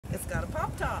It's got a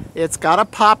pop top. It's got a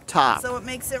pop top. So it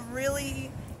makes it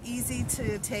really easy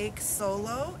to take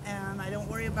solo, and I don't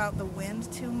worry about the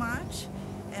wind too much.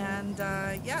 And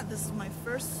yeah, this is my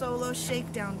first solo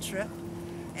shakedown trip,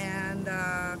 and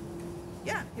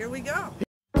yeah, here we go.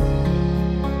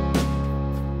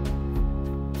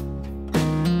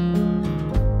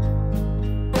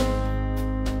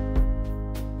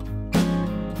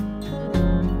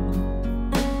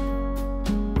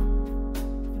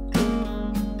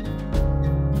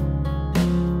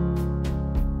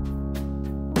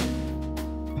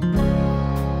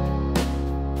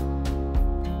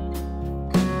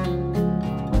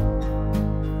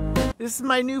 This is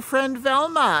my new friend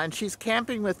Velma, and she's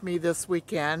camping with me this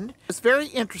weekend. I was very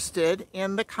interested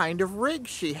in the kind of rig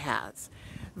she has.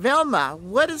 Velma,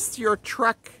 what is your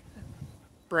truck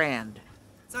brand?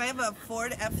 So I have a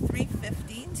Ford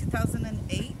F350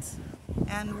 2008,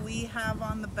 and we have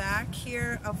on the back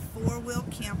here a four-wheel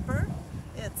camper.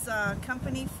 It's a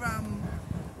company from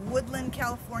Woodland,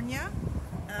 California.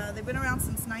 They've been around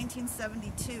since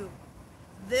 1972.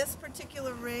 This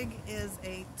particular rig is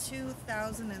a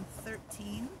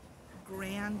 2013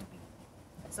 Grand B.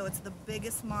 So it's the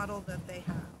biggest model that they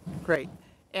have. Great.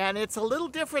 And it's a little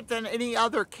different than any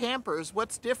other campers.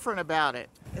 What's different about it?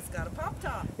 It's got a pop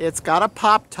top. It's got a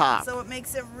pop top. So it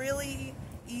makes it really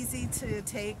easy to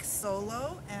take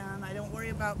solo, and I don't worry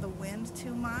about the wind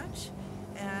too much.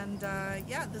 And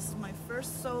yeah, this is my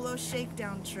first solo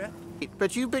shakedown trip.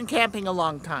 But you've been camping a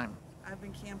long time. I've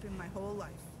been camping my whole life.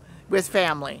 With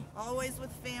family? Always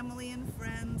with family and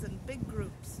friends and big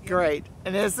groups. Yeah. Great.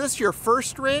 And is this your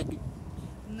first rig?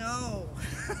 No.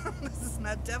 This is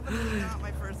definitely not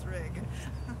my first rig.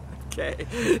 Okay.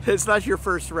 It's not your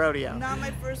first rodeo. Not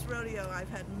my first rodeo. I've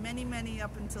had many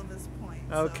up until this point.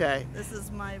 Okay. So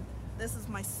this is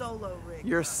my solo rig.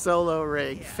 Your solo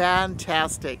rig. Yeah.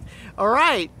 Fantastic. All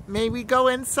right. May we go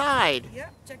inside? Yeah,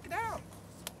 check it out.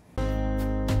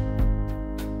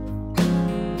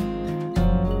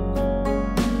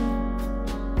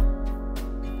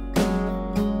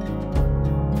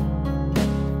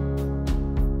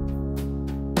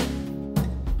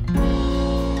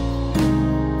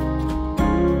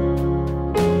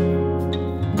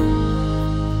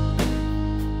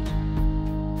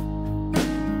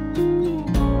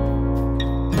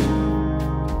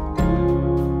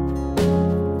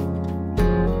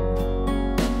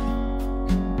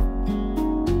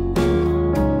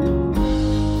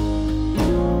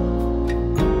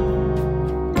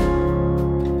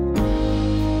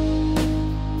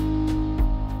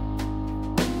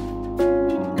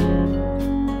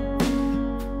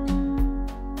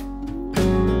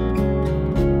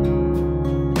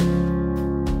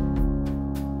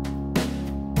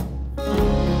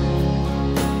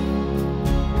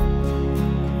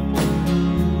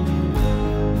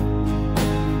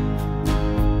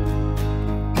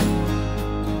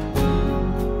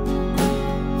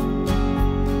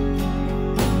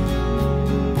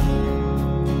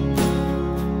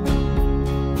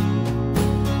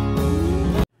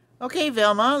 Okay,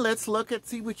 Velma, let's look at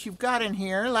see what you've got in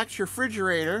here. That's your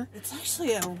refrigerator. It's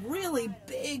actually a really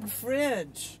big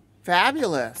fridge.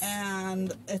 Fabulous.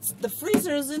 And the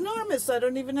freezer is enormous. I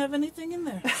don't even have anything in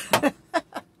there.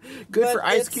 Good for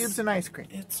ice cubes and ice cream.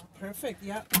 It's perfect,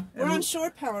 yeah. We're on shore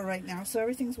power right now, so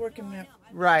everything's working out.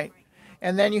 Right.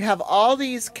 And then you have all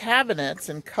these cabinets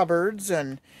and cupboards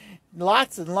and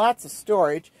lots of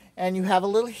storage. And you have a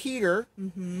little heater.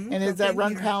 And is that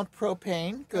run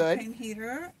propane? Good. Propane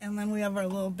heater. And then we have our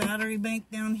little battery bank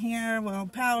down here. Well,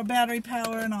 battery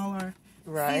power and all our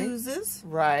fuses.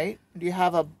 Right. Do you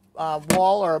have a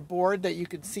wall or a board that you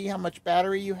can see how much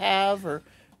battery you have? Or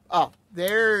oh,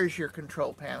 there's your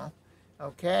control panel.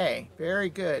 Okay, very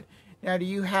good. Now, do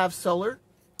you have solar?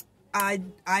 I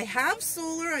have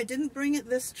solar. I didn't bring it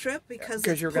this trip because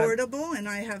it's portable and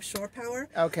I have shore power.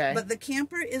 Okay. But the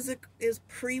camper is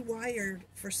pre-wired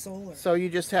for solar. So you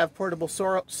just have portable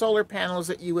solar panels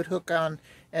that you would hook on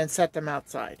and set them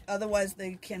outside. Otherwise,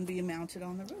 they can be mounted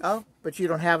on the roof. Oh, but you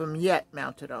don't have them yet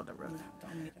mounted on the roof. No,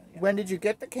 don't need it yet. When did you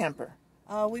get the camper?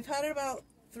 We've had it about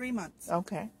 3 months.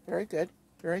 Okay, very good,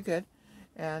 very good.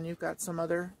 And you've got some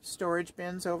other storage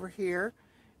bins over here.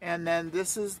 And then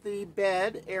this is the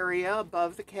bed area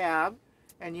above the cab.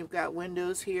 And you've got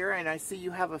windows here. And I see you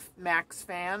have a max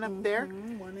fan up there.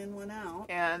 One in, one out.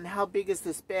 And how big is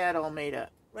this bed all made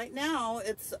up? Right now,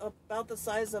 it's about the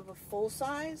size of a full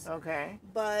size. Okay.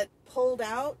 But pulled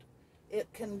out,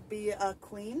 it can be a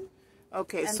queen.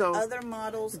 Okay, and so other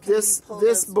models can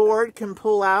this board can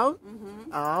pull out.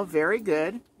 Oh, very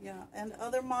good. Yeah, and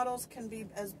other models can be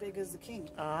as big as the king.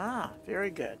 Ah, very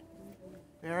good.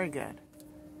 Very good.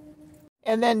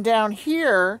 And then down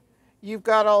here, you've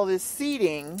got all this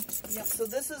seating. Yep, so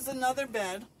this is another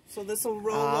bed. So this will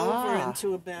roll over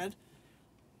into a bed.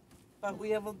 But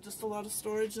we have just a lot of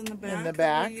storage in the back. In the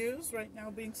back. That we use. Right now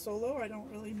being solo, I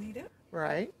don't really need it.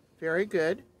 Right. Very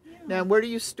good. Yeah. Now, where do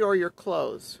you store your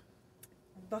clothes?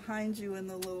 Behind you in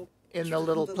the little...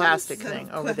 plastic thing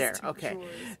over there. Okay.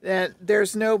 Then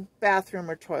there's no bathroom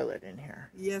or toilet in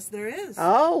here. Yes, there is.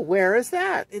 Oh, where is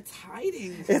that? It's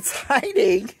hiding. It's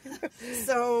hiding.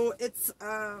 So it's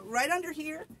right under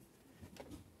here.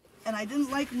 And I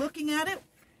didn't like looking at it,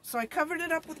 so I covered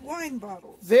it up with wine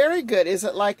bottles. Very good. Is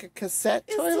it like a cassette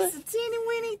toilet? It's just a teeny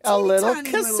weeny, a little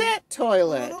cassette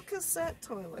toilet. A little cassette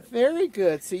toilet. Very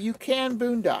good. So you can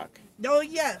boondock. Oh,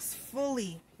 yes,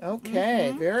 fully.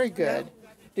 Okay, very good. Yep.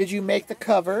 Did you make the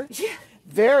cover? Yeah.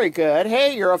 Very good.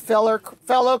 Hey, you're a fellow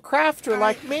crafter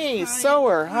like me,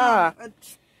 sewer, huh?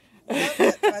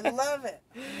 I love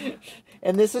it.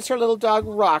 And this is her little dog,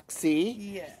 Roxy.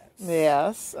 Yes.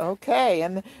 Yes, okay.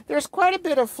 And there's quite a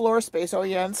bit of floor space. Oh,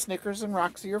 yeah, and Snickers and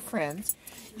Roxy are friends.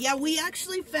 Yeah, we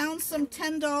actually found some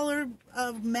 $10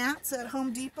 mats at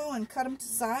Home Depot and cut them to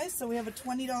size, so we have a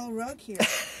 $20 rug here.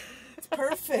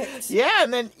 Perfect. Yeah,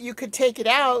 and then you could take it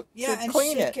out to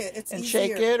clean it. It's and easier.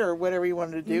 Shake it or whatever you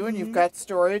wanted to do. And you've got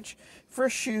storage for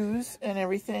shoes and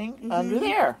everything under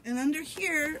there. And under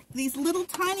here, these little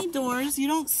tiny doors, you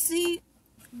don't see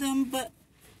them, but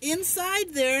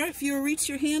inside there, if you reach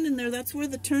your hand in there, that's where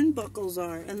the turnbuckles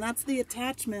are. And that's the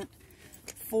attachment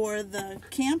for the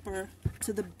camper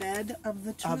to the bed of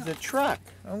the truck.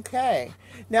 Okay.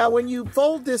 Now, when you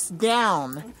fold this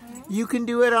down, you can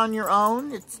do it on your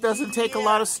own. It doesn't take a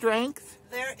lot of strength.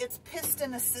 It's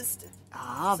piston assisted.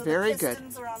 Ah, so very the good.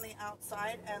 pistons are on the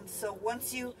outside, and so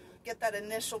once you get that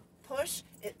initial push,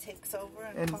 it takes over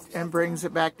and brings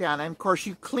it back down. And of course,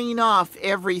 you clean off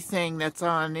everything that's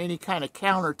on any kind of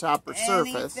countertop or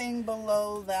surface. Anything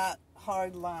below that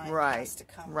hard line has to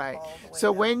come all the way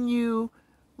So down. when you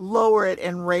lower it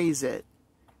and raise it,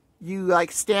 you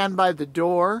like stand by the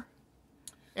door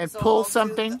and pull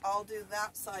something? I'll do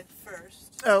that side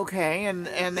first. Okay, and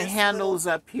the handle is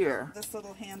up here. This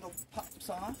little handle pops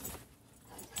off.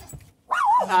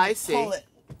 I see. Pull it,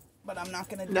 but I'm not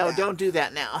going to do that. No, don't do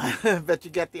that now, but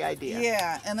you get the idea.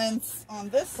 Yeah, and then on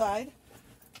this side,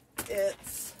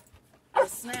 it's a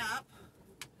snap,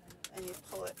 and you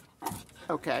pull it.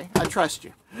 Okay, I trust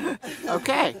you.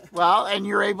 Okay, well, and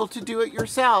you're able to do it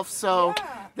yourself, so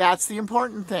that's the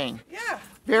important thing. Yeah.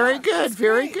 Very good,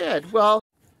 very good. Well,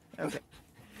 okay.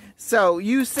 So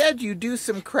you said you do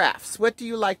some crafts. What do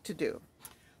you like to do?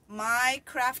 My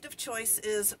craft of choice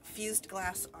is fused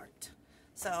glass art.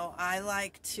 So I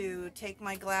like to take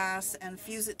my glass and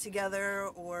fuse it together,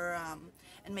 or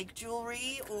and make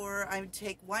jewelry, or I would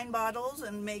take wine bottles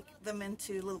and make them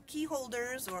into little key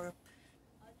holders, or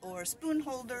spoon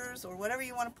holders, or whatever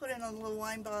you want to put in a little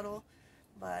wine bottle.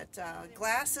 But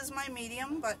glass is my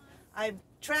medium. But I'm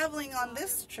traveling on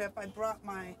this trip. I brought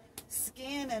my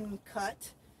scan and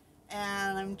cut,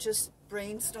 and I'm just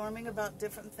brainstorming about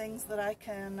different things that I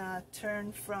can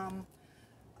turn from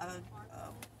a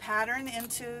pattern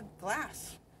into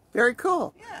glass. Very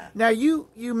cool. Yeah. Now you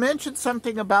mentioned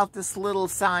something about this little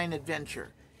sign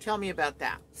adventure. Tell me about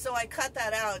that. So I cut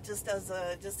that out just as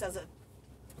a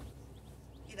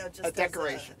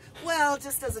decoration.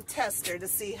 Just as a tester to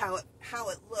see how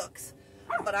it looks.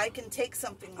 But I can take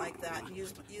something like that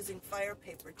using fire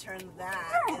paper, turn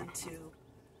that into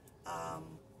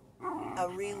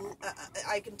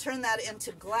I can turn that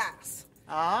into glass.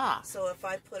 Ah. So if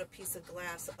I put a piece of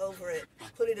glass over it,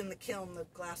 put it in the kiln, the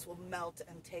glass will melt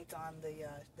and take on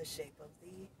the shape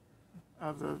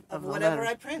of whatever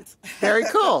I print. Very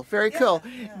cool, very cool.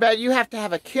 Yeah. But you have to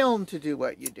have a kiln to do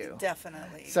what you do.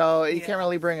 Definitely. So you can't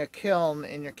really bring a kiln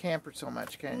in your camper so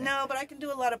much, can you? No, but I can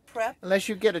do a lot of prep. Unless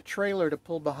you get a trailer to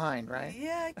pull behind, right?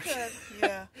 Yeah, I could.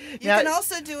 Yeah. You can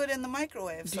also do it in the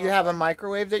microwave. Do you have a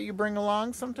microwave that you bring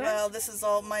along sometimes? Well, this is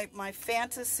all my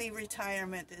fantasy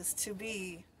retirement is to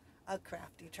be a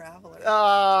crafty traveler.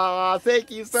 Oh,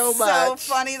 thank you so much.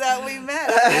 So funny that we met.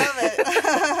 I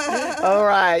love it. All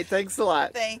right. Thanks a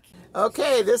lot. Thank you.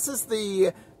 Okay, this is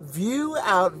the view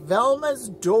out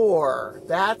Velma'S door.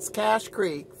 That's Cache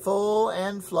Creek, full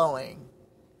and flowing.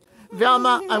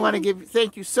 Velma, I want to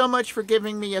thank you so much for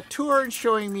giving me a tour and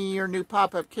showing me your new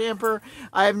pop-up camper.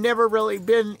 I have never really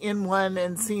been in one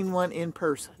and seen one in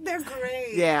person. They're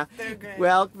great. Yeah. They're great.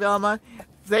 Well, Velma,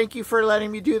 thank you for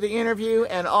letting me do the interview,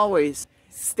 and always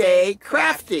stay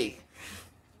crafty.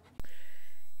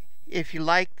 If you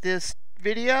like this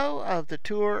video of the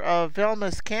tour of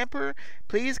Velma'S camper,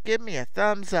 please give me a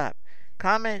thumbs up.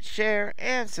 comment, share,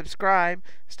 and subscribe.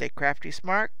 Stay crafty,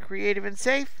 smart, creative, and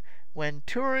safe when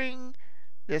touring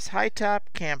this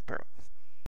high-top camper.